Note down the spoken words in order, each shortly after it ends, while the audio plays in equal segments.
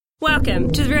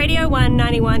Welcome to the Radio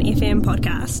 191 FM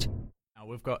podcast. Now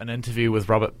we've got an interview with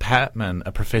Robert Patman,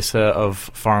 a professor of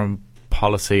foreign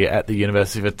policy at the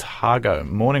University of Otago.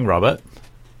 Morning, Robert.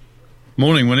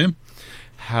 Morning, William.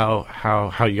 How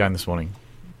are you going this morning?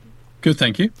 Good,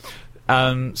 thank you.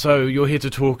 So you're here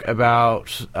to talk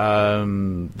about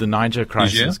the Niger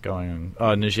crisis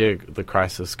the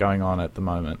crisis going on at the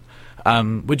moment.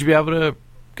 Would you be able to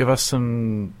give us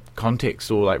some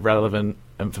context or relevant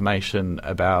information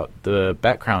about the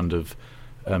background of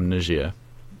Niger?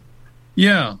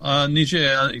 Yeah,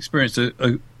 Niger experienced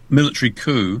a military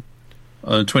coup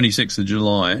on the 26th of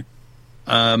July.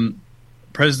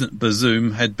 President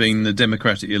Bazoum had been the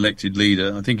democratically elected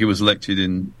leader. I think he was elected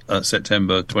in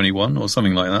September 21 or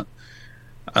something like that.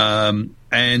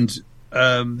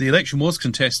 The election was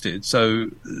contested, so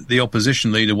the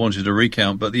opposition leader wanted a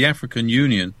recount, but the African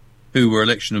Union, who were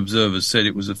election observers, said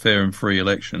it was a fair and free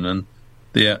election, and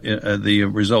the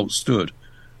results stood.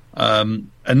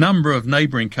 A number of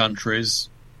neighbouring countries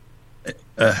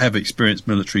have experienced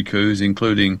military coups,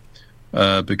 including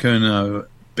Burkina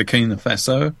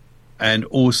Faso and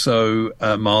also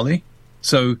Mali.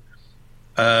 So,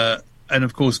 and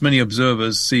of course, many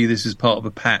observers see this as part of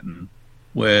a pattern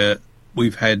where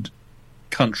we've had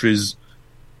countries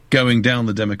going down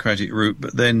the democratic route,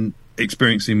 but then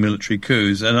experiencing military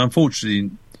coups. And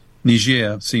unfortunately,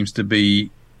 Niger seems to be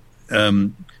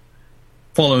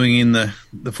following in the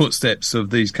footsteps of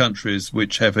these countries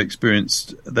which have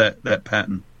experienced that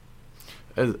pattern.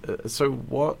 So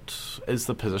what is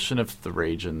the position of the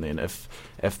region then if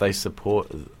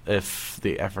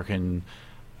the African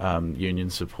Union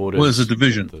supported? Well, there's a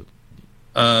division.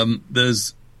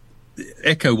 There's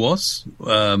ECOWAS,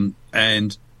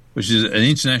 which is an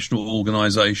international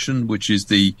organisation, which is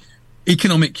the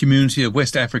Economic Community of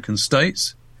West African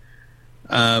States,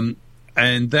 and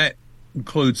that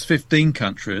includes 15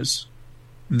 countries.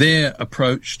 Their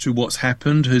approach to what's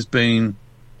happened has been,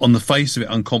 on the face of it,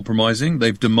 uncompromising.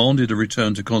 They've demanded a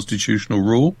return to constitutional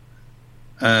rule.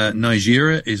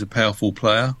 Nigeria is a powerful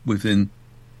player within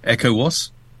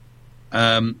ECOWAS.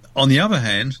 On the other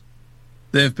hand,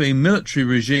 there have been military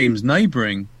regimes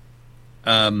neighbouring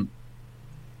Niger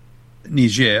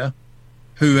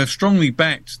who have strongly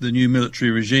backed the new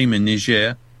military regime in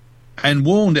Niger and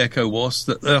warned ECOWAS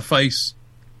that they'll face,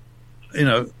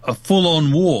 a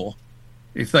full-on war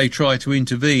if they try to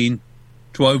intervene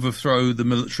to overthrow the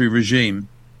military regime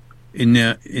in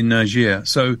Niger.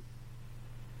 So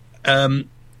the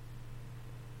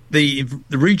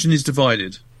region is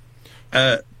divided.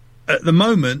 At the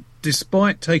moment,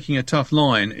 despite taking a tough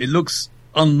line, it looks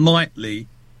unlikely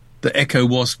that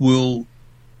ECOWAS will,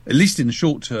 at least in the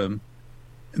short term,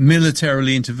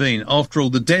 militarily intervene. After all,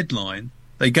 the deadline,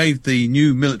 they gave the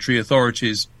new military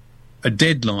authorities a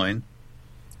deadline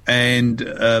and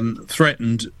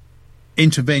threatened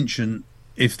intervention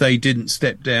if they didn't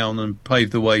step down and pave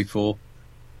the way for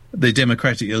the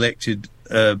democratically elected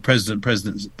President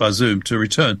Bazoum to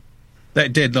return.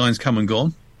 That deadline's come and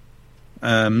gone.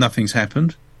 Nothing's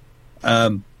happened.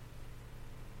 I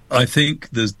think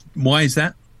why is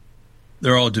that?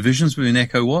 There are divisions within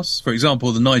ECOWAS. For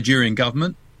example, the Nigerian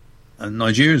government, and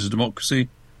Nigeria is a democracy,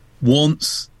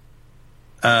 wants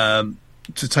to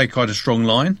take quite a strong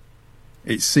line.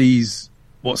 It sees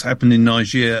what's happened in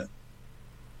Niger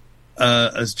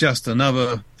as just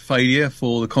another failure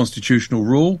for the constitutional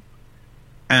rule.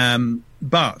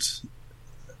 But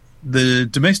the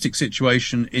domestic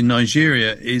situation in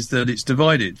Nigeria is that it's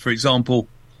divided. For example,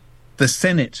 the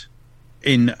Senate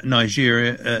in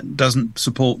Nigeria doesn't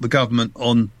support the government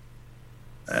on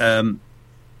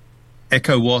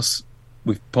ECOWAS,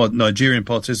 with Nigerian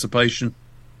participation,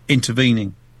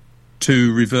 intervening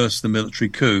to reverse the military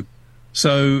coup.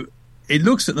 So it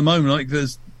looks at the moment like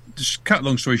there's, to cut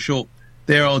long story short,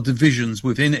 there are divisions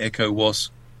within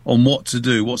ECOWAS on what to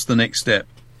do, what's the next step.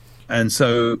 And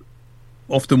so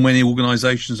often when the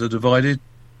organisations are divided,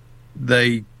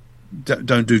 they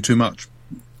don't do too much.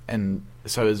 And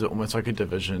so is it almost like a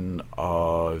division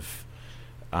of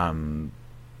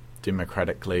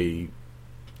democratically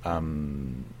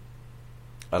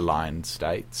aligned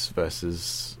states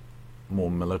versus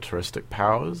more militaristic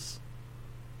powers?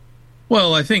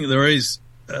 Well, I think there is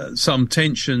some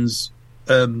tensions,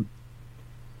 not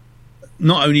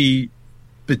only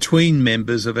between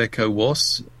members of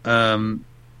ECOWAS,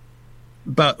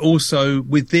 but also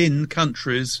within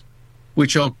countries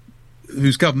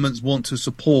whose governments want to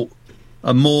support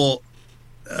a more,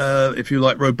 if you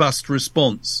like, robust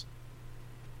response.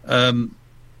 The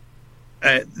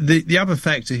other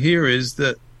factor here is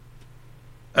that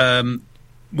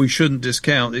we shouldn't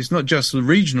discount, it's not just the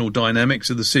regional dynamics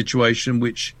of the situation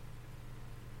which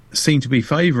seem to be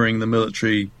favouring the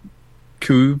military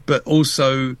coup, but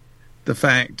also the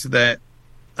fact that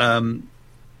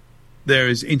there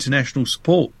is international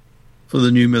support for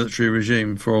the new military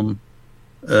regime from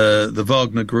the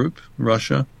Wagner Group,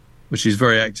 Russia, which is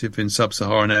very active in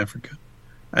sub-Saharan Africa,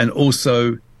 and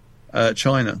also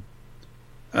China.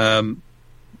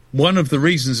 One of the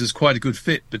reasons there's quite a good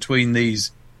fit between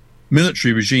these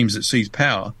military regimes that seize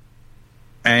power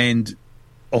and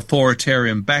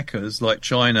authoritarian backers like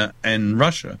China and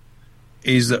Russia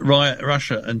is that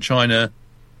Russia and China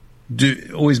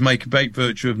do always make a great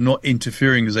virtue of not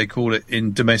interfering, as they call it,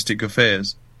 in domestic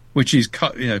affairs, which is,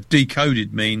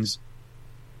 decoded means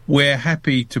we're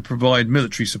happy to provide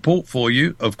military support for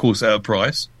you, of course, at a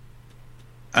price,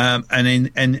 and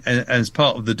as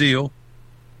part of the deal,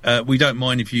 we don't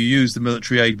mind if you use the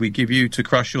military aid we give you to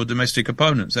crush your domestic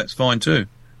opponents. That's fine too.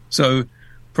 So,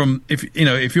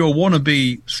 if you're a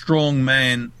wannabe strong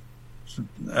man,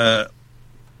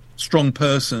 strong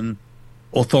person,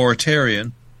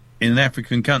 authoritarian in an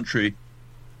African country,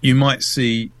 you might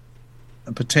see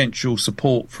a potential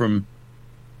support from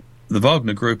the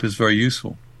Wagner Group as very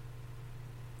useful.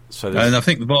 And I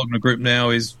think the Wagner Group now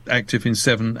is active in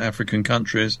 7 African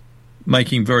countries,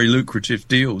 making very lucrative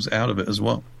deals out of it as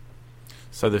well.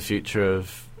 So the future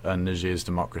of Niger's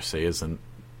democracy isn't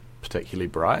particularly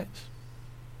bright?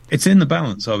 It's in the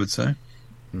balance, I would say.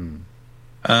 And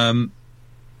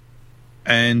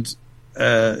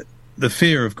the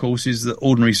fear, of course, is that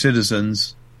ordinary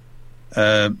citizens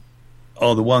are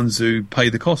the ones who pay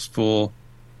the cost for,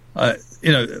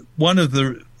 one of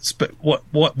the,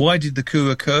 why did the coup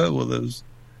occur? Well,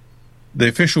 the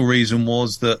official reason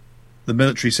was that the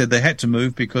military said they had to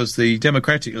move because the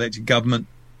democratic elected government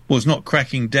was not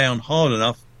cracking down hard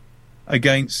enough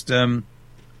against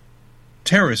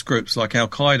terrorist groups like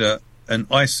Al-Qaeda and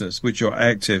ISIS, which are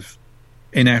active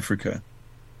in Africa.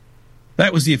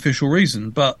 That was the official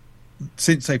reason, but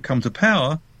since they've come to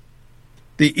power,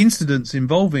 the incidents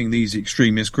involving these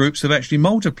extremist groups have actually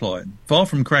multiplied. Far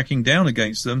from cracking down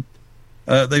against them,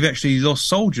 they've actually lost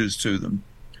soldiers to them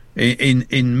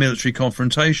in military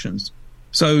confrontations.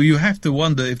 So you have to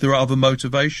wonder if there are other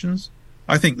motivations.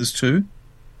 I think there's 2.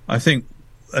 I think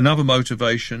another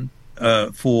motivation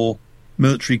for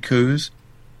military coups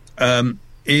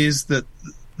is that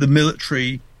the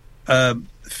military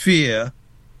fear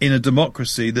in a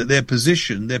democracy that their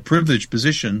position, their privileged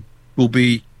position, will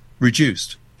be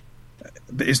reduced.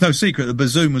 It's no secret that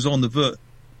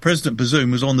President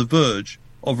Bazoum was on the verge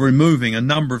of removing a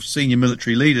number of senior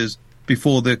military leaders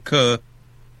before the coup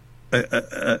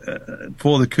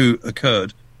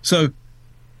occurred. So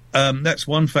that's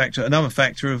one factor. Another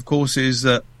factor, of course, is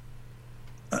that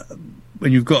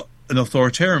when you've got an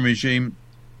authoritarian regime,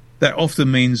 that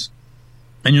often means,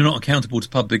 and you're not accountable to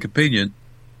public opinion,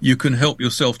 you can help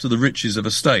yourself to the riches of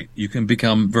a state. You can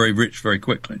become very rich very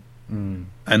quickly. And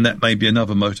that may be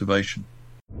another motivation.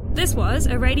 This was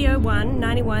a Radio 1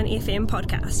 91 FM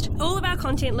podcast. All of our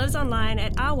content lives online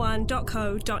at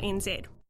r1.co.nz.